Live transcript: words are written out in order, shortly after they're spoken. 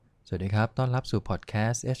สวัสดีครับต้อนรับสู่พอดแค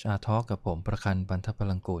สต์ HR Talk กับผมประคันปันทพ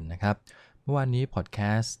ลังกุลนะครับเมื่อวานนี้พอดแค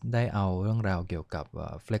สต์ได้เอาเรื่องราวเกี่ยวกับ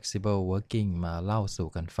flexible working มาเล่าสู่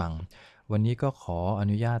กันฟังวันนี้ก็ขออ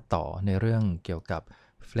นุญาตต่อในเรื่องเกี่ยวกับ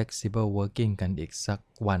flexible working กันอีกสัก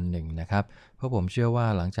วันหนึ่งนะครับเพราะผมเชื่อว่า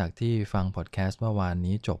หลังจากที่ฟังพอดแคสต์เมื่อวาน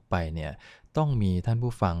นี้จบไปเนี่ยต้องมีท่าน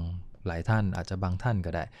ผู้ฟังหลายท่านอาจจะบางท่านก็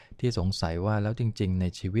ได้ที่สงสัยว่าแล้วจริงๆใน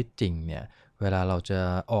ชีวิตจริงเนี่ยเวลาเราจะ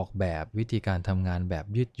ออกแบบวิธีการทำงานแบบ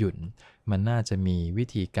ยืดหยุ่นมันน่าจะมีวิ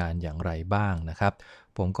ธีการอย่างไรบ้างนะครับ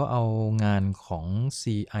ผมก็เอางานของ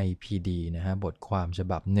CIPD นะฮะบทความฉ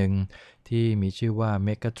บับหนึ่งที่มีชื่อว่า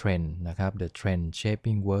Mega Trend นะครับ The Trend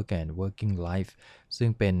Shaping Work and Working Life ซึ่ง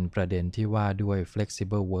เป็นประเด็นที่ว่าด้วย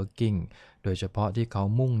flexible working โดยเฉพาะที่เขา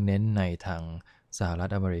มุ่งเน้นในทางสหรัฐ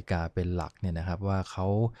อเมริกาเป็นหลักเนี่ยนะครับว่าเขา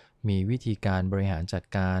มีวิธีการบริหารจัด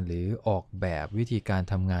การหรือออกแบบวิธีการ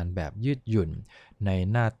ทำงานแบบยืดหยุ่นใน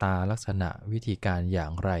หน้าตาลักษณะวิธีการอย่า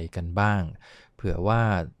งไรกันบ้างเผื่อว่า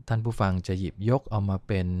ท่านผู้ฟังจะหยิบยกเอามา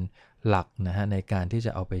เป็นหลักนะฮะในการที่จ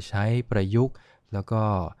ะเอาไปใช้ประยุกต์แล้วก็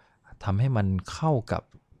ทำให้มันเข้ากับ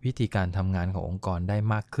วิธีการทำงานขององค์กรได้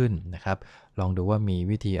มากขึ้นนะครับลองดูว่ามี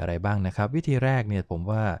วิธีอะไรบ้างนะครับวิธีแรกเนี่ยผม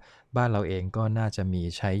ว่าบ้านเราเองก็น่าจะมี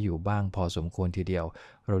ใช้อยู่บ้างพอสมควรทีเดียว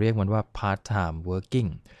เราเรียกมันว่า part time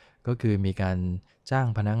working ก็คือมีการจ้าง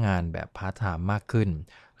พนักงานแบบ part time มากขึ้น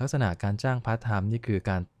ลักษณะการจ้าง part time นี่คือ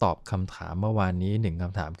การตอบคำถามเมื่อวานนี้1ค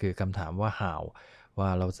ำถามคือคำถามว่า how ว่า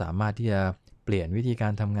เราสามารถที่จะเปลี่ยนวิธีกา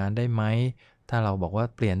รทำงานได้ไหมถ้าเราบอกว่า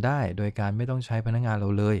เปลี่ยนได้โดยการไม่ต้องใช้พนักงานเรา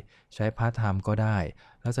เลยใช้ part time ก็ได้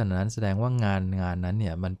ลักษณะนั้นแสดงว่างานนั้นเ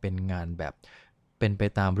นี่ยมันเป็นงานแบบเป็นไป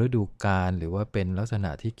ตามฤดูกาลหรือว่าเป็นลักษณ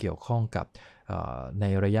ะที่เกี่ยวข้องกับใน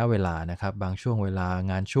ระยะเวลานะครับบางช่วงเวลา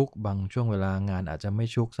งานชุกบางช่วงเวลางานอาจจะไม่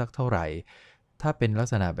ชุกสักเท่าไหร่ถ้าเป็นลัก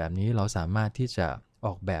ษณะแบบนี้เราสามารถที่จะอ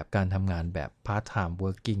อกแบบการทำงานแบบ part time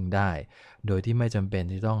working ได้โดยที่ไม่จำเป็น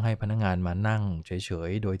ที่ต้องให้พนักงานมานั่งเฉย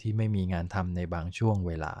ๆโดยที่ไม่มีงานทำในบางช่วงเ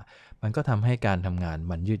วลามันก็ทำให้การทำงาน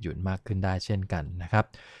มันยืดหยุ่นมากขึ้นได้เช่นกันนะครับ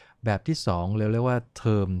แบบที่2เรียกว่า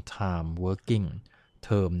term time working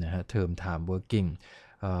term นะฮะ term time working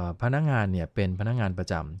พนักงานเนี่ยเป็นพนักงานประ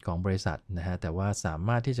จำของบริษัทนะฮะแต่ว่าสาม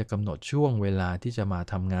ารถที่จะกำหนดช่วงเวลาที่จะมา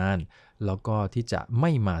ทำงานแล้วก็ที่จะไ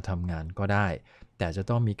ม่มาทำงานก็ได้แต่จะ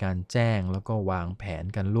ต้องมีการแจ้งแล้วก็วางแผน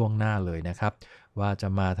กันล่วงหน้าเลยนะครับว่าจะ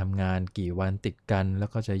มาทำงานกี่วันติดกันแล้ว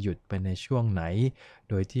ก็จะหยุดไปในช่วงไหน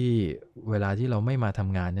โดยที่เวลาที่เราไม่มาท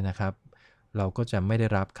ำงานเนี่ยนะครับเราก็จะไม่ได้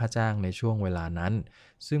รับค่าจ้างในช่วงเวลานั้น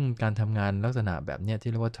ซึ่งการทำงานลักษณะแบบเนี้ย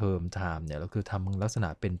ที่เรียกว่า term time เนี่ยก็คือทำลักษณะ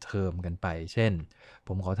เป็นเทอมกันไปเช่นผ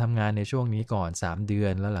มขอทำงานในช่วงนี้ก่อน3เดือ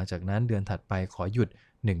นแล้วหลังจากนั้นเดือนถัดไปขอหยุด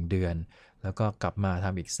1เดือนแล้วก็กลับมาท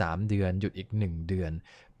ำอีก3เดือนหยุดอีก1เดือน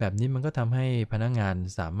แบบนี้มันก็ทำให้พนักงาน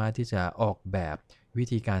สามารถที่จะออกแบบวิ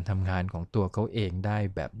ธีการทำงานของตัวเขาเองได้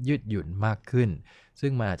แบบยืดหยุ่นมากขึ้นซึ่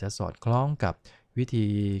งมันอาจจะสอดคล้องกับวิธี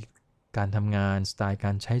การทำงานสไตล์ก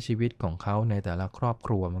ารใช้ชีวิตของเขาในแต่ละครอบค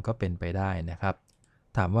รัวมันก็เป็นไปได้นะครับ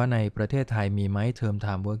ถามว่าในประเทศไทยมีไหม Term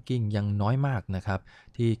Time Working ยังน้อยมากนะครับ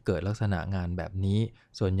ที่เกิดลักษณะงานแบบนี้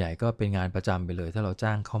ส่วนใหญ่ก็เป็นงานประจำไปเลยถ้าเรา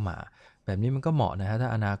จ้างเข้ามาแบบนี้มันก็เหมาะนะฮะถ้า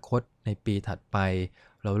อนาคตในปีถัดไป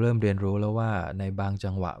เราเริ่มเรียนรู้แล้วว่าในบาง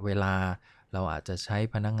จังหวะเวลาเราอาจจะใช้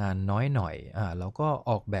พนักงานน้อยหน่อยเราก็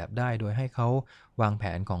ออกแบบได้โดยให้เขาวางแผ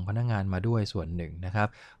นของพนักงานมาด้วยส่วนหนึ่งนะครับ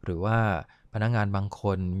หรือว่าพนักงานบางค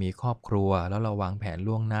นมีครอบครัวแล้วเราวางแผน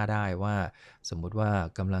ล่วงหน้าได้ว่าสมมุติว่า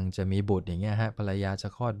กำลังจะมีบุตรอย่างเงี้ยฮะภรรยาจะ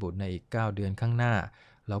คลอดบุตรในอีก9เดือนข้างหน้า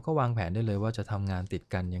เราก็วางแผนได้เลยว่าจะทำงานติด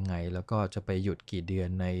กันยังไงแล้วก็จะไปหยุดกี่เดือน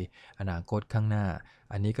ในอนาคตข้างหน้า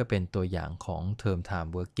อันนี้ก็เป็นตัวอย่างของ Term Time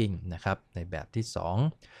Working นะครับในแบบที่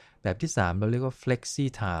2แบบที่3เราเรียกว่า Flexi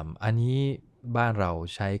Time อันนี้บ้านเรา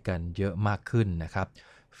ใช้กันเยอะมากขึ้นนะครับ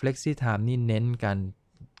Flexi Time นี่เน้น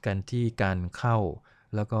กันที่การเข้า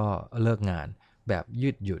แล้วก็เลิกงานแบบยื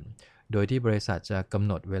ดหยุ่นโดยที่บริษัทจะกำ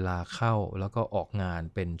หนดเวลาเข้าแล้วก็ออกงาน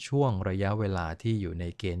เป็นช่วงระยะเวลาที่อยู่ใน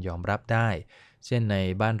เกณฑ์ยอมรับได้เช่นใน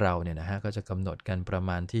บ้านเราเนี่ยนะฮะก็จะกำหนดกันประม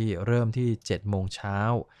าณที่เริ่มที่7โมงเช้า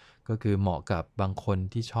ก็คือเหมาะกับบางคน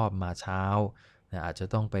ที่ชอบมาเช้าอาจจะ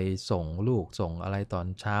ต้องไปส่งลูกส่งอะไรตอน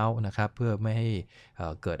เช้านะครับเพื่อไม่ให้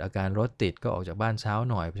เกิดอาการรถติดก็ออกจากบ้านเช้า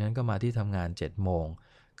หน่อยเพราะฉะนั้นก็มาที่ทำงาน7โมง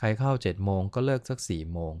ใครเข้า7โมงก็เลิกสัก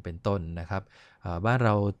4โมงเป็นต้นนะครับบ้านเร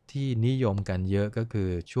าที่นิยมกันเยอะก็คือ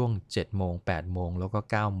ช่วง7โมง8โมงแล้วก็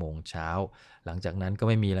9โมงเช้าหลังจากนั้นก็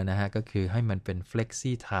ไม่มีแล้วนะฮะก็คือให้มันเป็น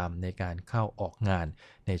flexi time ในการเข้าออกงาน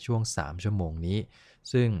ในช่วง3ชั่วโมงนี้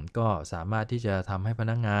ซึ่งก็สามารถที่จะทำให้พ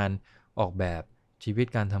นักงานออกแบบชีวิต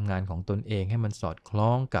การทำงานของตนเองให้มันสอดคล้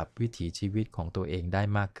องกับวิถีชีวิตของตัวเองได้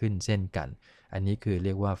มากขึ้นเช่นกันอันนี้คือเ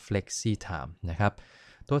รียกว่า flexi time นะครับ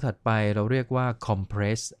ตัวถัดไปเราเรียกว่า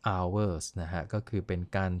compressed hours นะฮะก็คือเป็น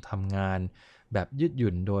การทำงาน แบบยืดห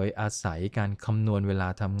ยุ่นโดยอาศัยการคำนวณเวลา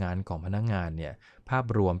ทำงานของพนักงานเนี่ยภาพ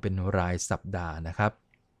รวมเป็นรายสัปดาห์นะครับ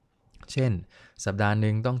เช่นสัปดาห์ห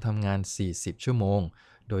นึ่งต้องทำงาน40ชั่วโมง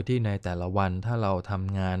โดยที่ในแต่ละวันถ้าเราท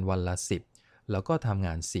ำงานวันละ10แล้วก็ทำง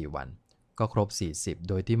าน4วันก็ครบ40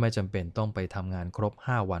โดยที่ไม่จำเป็นต้องไปทำงานครบ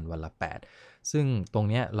5วันวันละ8ซึ่งตรง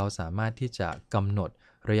นี้เราสามารถที่จะกำหนด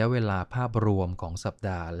ระยะเวลาภาพรวมของสัป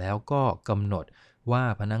ดาห์แล้วก็กำหนดว่า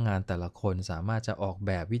พนักงานแต่ละคนสามารถจะออกแ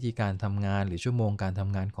บบวิธีการทำงานหรือชั่วโมงการท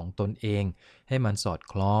ำงานของตนเองให้มันสอด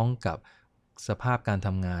คล้องกับสภาพการท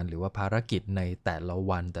ำงานหรือว่าภารกิจในแต่ละ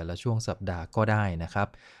วันแต่ละช่วงสัปดาห์ก็ได้นะครับ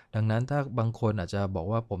ดังนั้นถ้าบางคนอาจจะบอก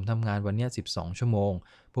ว่าผมทำงานวันนี้12ชั่วโมง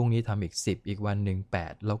พรุ่งนี้ทำอีก10อีกวันหนึ่ง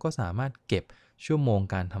8เราก็สามารถเก็บชั่วโมง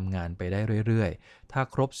การทำงานไปได้เรื่อยๆถ้า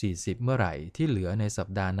ครบ40เมื่อไหร่ที่เหลือในสัป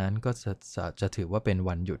ดาห์นั้นก็จะถือว่าเป็น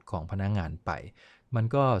วันหยุดของพนักงานไปมัน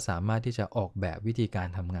ก็สามารถที่จะออกแบบวิธีการ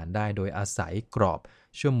ทำงานได้โดยอาศัยกรอบ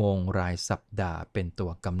ชั่วโมงรายสัปดาห์เป็นตั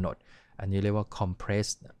วกำหนดอันนี้เรียกว่า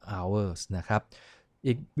compressed hours นะครับ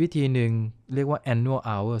อีกวิธีหนึ่งเรียกว่า annual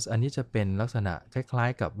hours อันนี้จะเป็นลักษณะคล้าย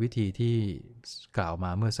ๆกับวิธีที่กล่าวม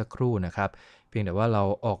าเมื่อสักครู่นะครับเพียงแต่ว่าเรา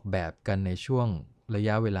ออกแบบกันในช่วงระย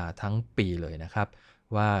ะเวลาทั้งปีเลยนะครับ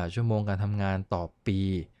ว่าชั่วโมงการทำงานต่อปี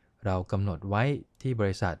เรากำหนดไว้ที่บ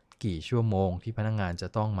ริษัทกี่ชั่วโมงที่พนักงานจะ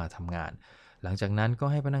ต้องมาทำงานหลังจากนั้นก็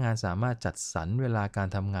ให้พนักงานสามารถจัดสรรเวลาการ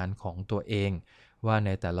ทำงานของตัวเองว่าใน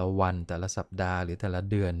แต่ละวันแต่ละสัปดาห์หรือแต่ละ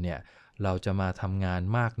เดือนเนี่ยเราจะมาทำงาน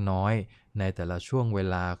มากน้อยในแต่ละช่วงเว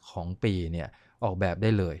ลาของปีเนี่ยออกแบบได้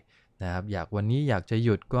เลยนะครับวันนี้อยากจะห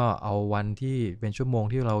ยุดก็เอาวันที่เป็นชั่วโมง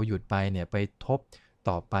ที่เราหยุดไปเนี่ยไปทบ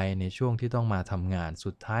ต่อไปในช่วงที่ต้องมาทำงาน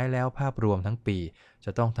สุดท้ายแล้วภาพรวมทั้งปีจ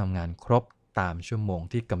ะต้องทำงานครบตามชั่วโมง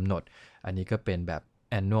ที่กำหนดอันนี้ก็เป็นแบบ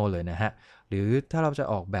annual เลยนะฮะหรือถ้าเราจะ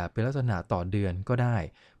ออกแบบเป็นลักษณะต่อเดือนก็ได้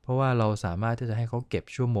เพราะว่าเราสามารถที่จะให้เขาเก็บ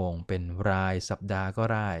ชั่วโมงเป็นรายสัปดาห์ก็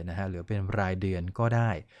ได้นะฮะหรือเป็นรายเดือนก็ได้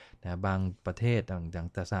นะบางประเทศอย่าง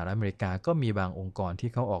สหรัฐอเมริกาก็มีบางองค์กร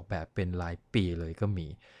ที่เขาออกแบบเป็นรายปีเลยก็มี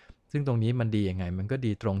ซึ่งตรงนี้มันดียังไงมันก็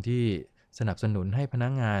ดีตรงที่สนับสนุนให้พนั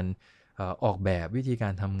กงานออกแบบวิธีกา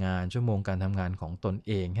รทำงานชั่วโมงการทำงานของตนเ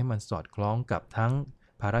องให้มันสอดคล้องกับทั้ง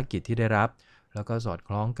ภารกิจที่ได้รับแล้วก็สอดค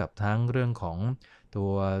ล้องกับทั้งเรื่องของตั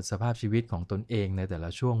วสภาพชีวิตของตนเองในแต่ละ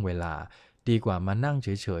ช่วงเวลาดีกว่ามานั่งเ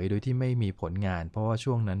ฉยๆโดยที่ไม่มีผลงานเพราะว่า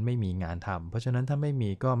ช่วงนั้นไม่มีงานทำเพราะฉะนั้นถ้าไม่มี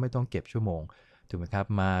ก็ไม่ต้องเก็บชั่วโมงถูกไหมครับ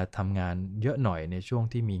มาทำงานเยอะหน่อยในช่วง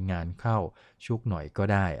ที่มีงานเข้าชุกหน่อยก็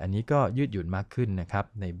ได้อันนี้ก็ยืดหยุ่นมากขึ้นนะครับ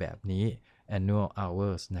ในแบบนี้ annual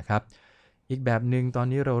hours นะครับอีกแบบหนึ่งตอน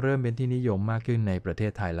นี้เราเริ่มเป็นที่นิยมมากขึ้นในประเท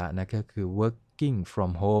ศไทยละนะก็คือ working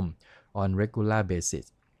from home on regular basis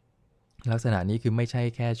ลักษณะนี้คือไม่ใช่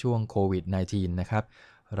แค่ช่วงโควิด -19 นะครับ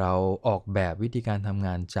เราออกแบบวิธีการทำง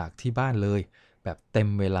านจากที่บ้านเลยแบบเต็ม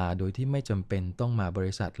เวลาโดยที่ไม่จำเป็นต้องมาบ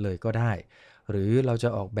ริษัทเลยก็ได้หรือเราจะ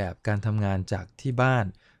ออกแบบการทำงานจากที่บ้าน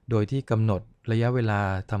โดยที่กำหนดระยะเวลา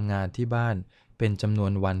ทำงานที่บ้านเป็นจำนว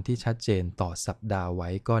นวันที่ชัดเจนต่อสัปดาห์ไว้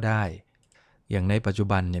ก็ได้อย่างในปัจจุ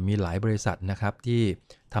บันเนี่ยมีหลายบริษัทนะครับที่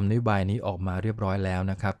ทำนโยบายนี้ออกมาเรียบร้อยแล้ว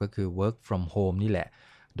นะครับก็คือ work from home นี่แหละ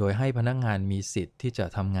โดยให้พนักงานมีสิทธิ์ที่จะ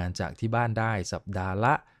ทำงานจากที่บ้านได้สัปดาห์ล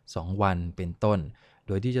ะ2วันเป็นต้นโ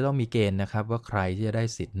ดยที่จะต้องมีเกณฑ์นะครับว่าใครที่จะได้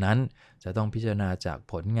สิทธินั้นจะต้องพิจารณาจาก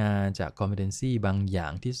ผลงานจาก competency บางอย่า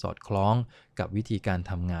งที่สอดคล้องกับวิธีการ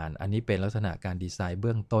ทำงานอันนี้เป็นลักษณะการดีไซน์เ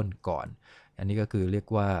บื้องต้นก่อนอันนี้ก็คือเรียก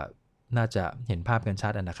ว่าน่าจะเห็นภาพกันชั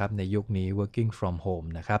ดนะครับในยุคนี้ working from home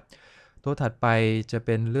นะครับตัวถัดไปจะเ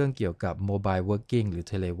ป็นเรื่องเกี่ยวกับ mobile working หรือ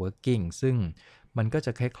teleworking ซึ่งมันก็จ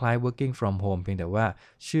ะคล้ายๆ working from home เพียงแต่ว่า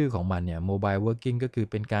ชื่อของมันเนี่ย mobile working ก็คือ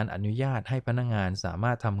เป็นการอนุญาตให้พนักงานสาม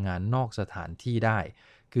ารถทำงานนอกสถานที่ได้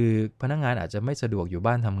คือพนักงานอาจจะไม่สะดวกอยู่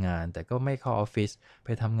บ้านทำงานแต่ก็ไม่เข้าออฟฟิศไป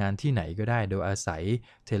ทำงานที่ไหนก็ได้โดยอาศัย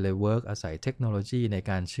telework อาศัยเทคโนโลยีใน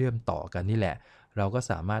การเชื่อมต่อกันนี่แหละเราก็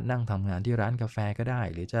สามารถนั่งทำงานที่ร้านกาแฟก็ได้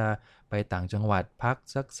หรือจะไปต่างจังหวัดพัก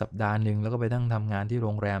สักสัปดาห์นึงแล้วก็ไปนั่งทำงานที่โร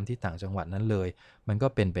งแรมที่ต่างจังหวัดนั้นเลยมันก็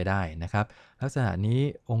เป็นไปได้นะครับลักษณะนี้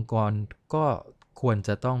องค์กรก็ควรจ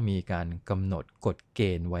ะต้องมีการกำหนดกฎเก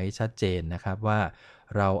ณฑ์ไว้ชัดเจนนะครับว่า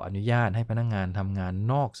เราอนุญาตให้พนักงานทำงาน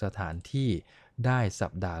นอกสถานที่ได้สั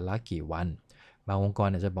ปดาห์ละกี่วันบางองค์กร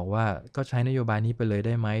อาจจะบอกว่าก็ใช้นโยบายนี้ไปเลยไ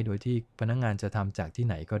ด้ไหมโดยที่พนักงานจะทำจากที่ไ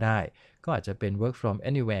หนก็ได้ก็อาจจะเป็น work from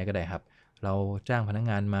anywhere ก็ได้ครับเราจ้างพนัก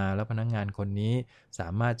งานมาแล้วพนักงานคนนี้สา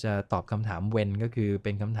มารถจะตอบคำถาม when ก็คือเ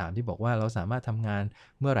ป็นคำถามที่บอกว่าเราสามารถทำงาน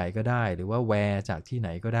เมื่อไหร่ก็ได้หรือว่า where จากที่ไหน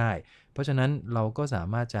ก็ได้เพราะฉะนั้นเราก็สา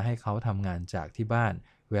มารถจะให้เขาทำงานจากที่บ้าน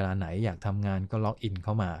เวลาไหนอยากทำงานก็ล็อกอินเ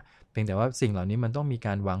ข้ามาเพียงแต่ว่าสิ่งเหล่านี้มันต้องมีก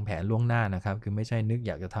ารวางแผนล่วงหน้านะครับคือไม่ใช่นึกอ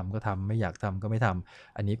ยากจะทำก็ทำไม่อยากทำก็ไม่ท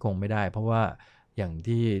ำอันนี้คงไม่ได้เพราะว่า อย่าง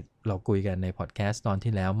ที่เราคุยกันในพอดแคสต์ตอน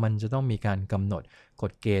ที่แล้วมันจะต้องมีการกำหนดก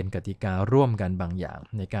ฎเกณฑ์กติการ่วมกันบางอย่าง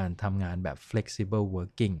ในการทำงานแบบ flexible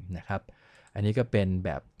working นะครับอันนี้ก็เป็นแบ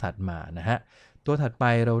บถัดมานะฮะตัวถัดไป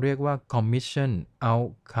เราเรียกว่า commission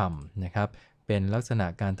outcome นะครับเป็นลักษณะ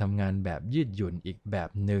การทำงานแบบยืดหยุ่นอีกแบบ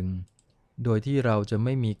หนึ่งโดยที่เราจะไ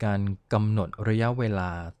ม่มีการกำหนดระยะเวลา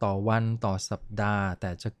ต่อวันต่อสัปดาห์แ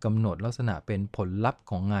ต่จะกำหนดลักษณะเป็นผลลัพธ์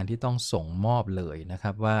ของงานที่ต้องส่งมอบเลยนะค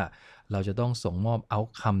รับว่าเราจะต้องส่งมอบ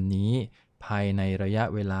outcome นี้ภายในระยะ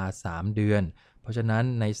เวลา3เดือนเพราะฉะนั้น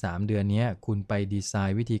ใน3เดือนนี้คุณไปดีไซ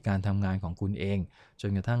น์วิธีการทำงานของคุณเองจน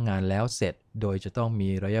กระทั่งงานแล้วเสร็จโดยจะต้องมี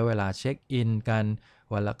ระยะเวลาเช็คอินกัน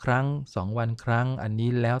วันละครั้ง2วันครั้งอันนี้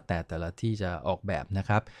แล้วแต่ละที่จะออกแบบนะค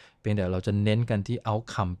รับเพียงแต่เราจะเน้นกันที่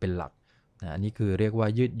outcome เป็นหลักอันนี้คือเรียกว่า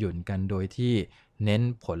ยืดหยุ่นกันโดยที่เน้น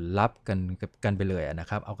ผลลัพธ์กันไปเลยนะ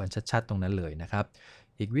ครับเอากันชัดๆตรงนั้นเลยนะครับ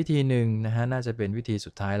อีกวิธีหนึ่งนะฮะน่าจะเป็นวิธีสุ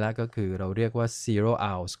ดท้ายแล้วก็คือเราเรียกว่า zero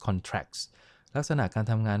hours contracts ลักษณะการ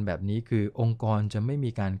ทำงานแบบนี้คือองค์กรจะไม่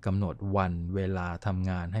มีการกำหนดวันเวลาทำ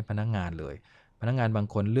งานให้พนักงานเลยพนักงานบาง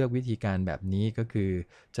คนเลือกวิธีการแบบนี้ก็คือ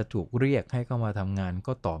จะถูกเรียกให้เข้ามาทำงาน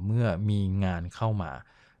ก็ต่อเมื่อมีงานเข้ามา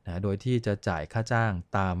นะโดยที่จะจ่ายค่าจ้าง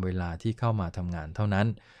ตามเวลาที่เข้ามาทำงานเท่านั้น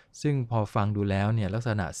ซึ่งพอฟังดูแล้วเนี่ยลักษ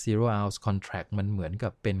ณะ zero hours contract มันเหมือนกั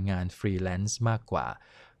บเป็นงานฟรีแลนซ์มากกว่า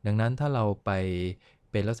ดังนั้นถ้าเราไป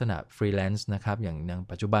เป็นลักษณะฟรีแลนซ์นะครับอย่าง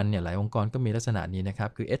ปัจจุบันเนี่ยหลายองค์กรก็มีลักษณะนี้นะครับ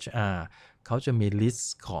คือ HR เขาจะมีลิส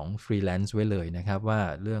ต์ของฟรีแลนซ์ไว้เลยนะครับว่า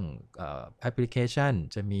เรื่องแอปพลิเคชัน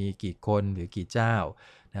จะมีกี่คนหรือกี่เจ้า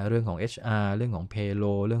นะเรื่องของ HR เรื่องของ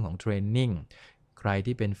Payroll เรื่องของ Training ใคร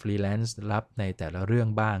ที่เป็นฟรีแลนซ์รับในแต่ละเรื่อง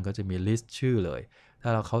บ้างก็จะมีลิสต์ชื่อเลยถ้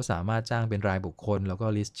าเขาสามารถจ้างเป็นรายบุคคลแล้วก็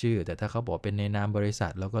ลิสต์ชื่อแต่ถ้าเขาบอกเป็นในนามบริษั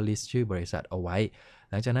ทแล้วก็ลิสต์ชื่อบริษัทเอาไว้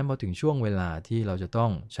หลังจากนั้นพอถึงช่วงเวลาที่เราจะต้อ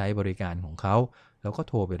งใช้บริการของเขาเราก็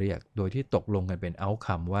โทรไปเรียกโดยที่ตกลงกันเป็น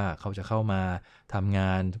outcomeว่าเขาจะเข้ามาทำง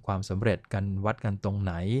านความสำเร็จกันวัดกันตรงไ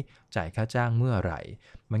หนจ่ายค่าจ้างเมื่อไหร่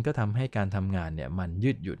มันก็ทำให้การทำงานเนี่ยมัน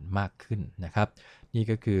ยืดหยุ่นมากขึ้นนะครับนี่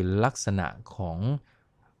ก็คือลักษณะของ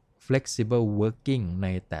flexible working ใน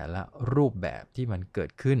แต่ละรูปแบบที่มันเกิด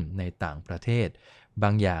ขึ้นในต่างประเทศบ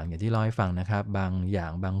างอย่างอย่างที่เล่าให้ฟังนะครับบางอย่า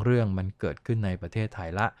งบางเรื่องมันเกิดขึ้นในประเทศไทย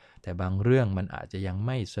ละแต่บางเรื่องมันอาจจะยังไ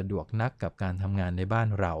ม่สะดวกนักกับการทำงานในบ้าน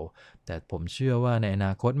เราแต่ผมเชื่อว่าในอน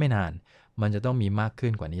าคตไม่นานมันจะต้องมีมากขึ้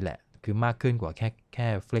นกว่านี้แหละคือมากขึ้นกว่าแค่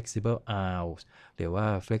flexible hours หรือว่า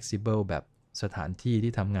flexible แบบสถานที่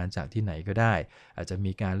ที่ทำงานจากที่ไหนก็ได้อาจจะ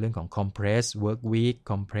มีการเรื่องของ compress work week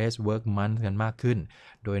compress work month กันมากขึ้น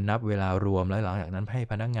โดยนับเวลารวมแล้วหลังจากนั้นให้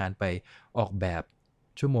พนักงานไปออกแบบ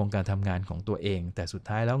ชั่วโมงการทำงานของตัวเองแต่สุด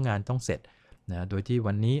ท้ายแล้วงานต้องเสร็จนะโดยที่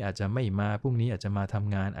วันนี้อาจจะไม่มาพรุ่งนี้อาจจะมาท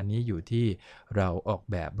ำงานอันนี้อยู่ที่เราออก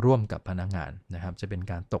แบบร่วมกับพนักงานนะครับจะเป็น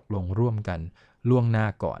การตกลงร่วมกันล่วงหน้า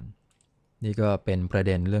ก่อนนี่ก็เป็นประเ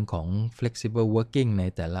ด็นเรื่องของ flexible working ใน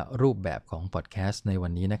แต่ละรูปแบบของ podcast ในวั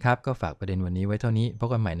นนี้นะครับก็ฝากประเด็นวันนี้ไว้เท่านี้พบ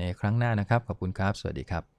กันใหม่ในครั้งหน้านะครับขอบคุณครับสวัสดีครับ